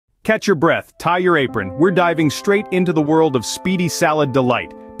Catch your breath, tie your apron, we're diving straight into the world of Speedy Salad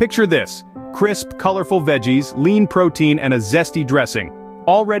Delight. Picture this: crisp, colorful veggies, lean protein and a zesty dressing.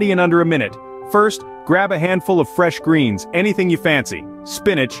 All ready in under a minute. First, grab a handful of fresh greens, anything you fancy.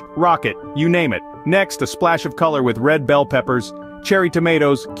 Spinach, rocket, you name it. Next, a splash of color with red bell peppers, cherry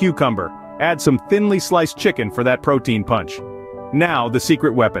tomatoes, cucumber. Add some thinly sliced chicken for that protein punch. Now, the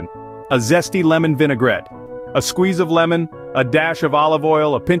secret weapon. A zesty lemon vinaigrette. A squeeze of lemon, a dash of olive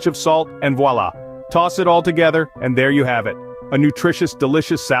oil, a pinch of salt, and voila. Toss it all together, and there you have it. A nutritious,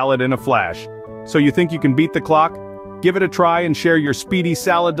 delicious salad in a flash. So you think you can beat the clock? Give it a try and share your Speedy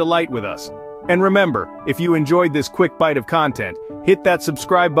Salad Delight with us. And remember, if you enjoyed this quick bite of content, hit that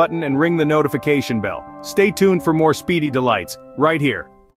subscribe button and ring the notification bell. Stay tuned for more Speedy Delights, right here.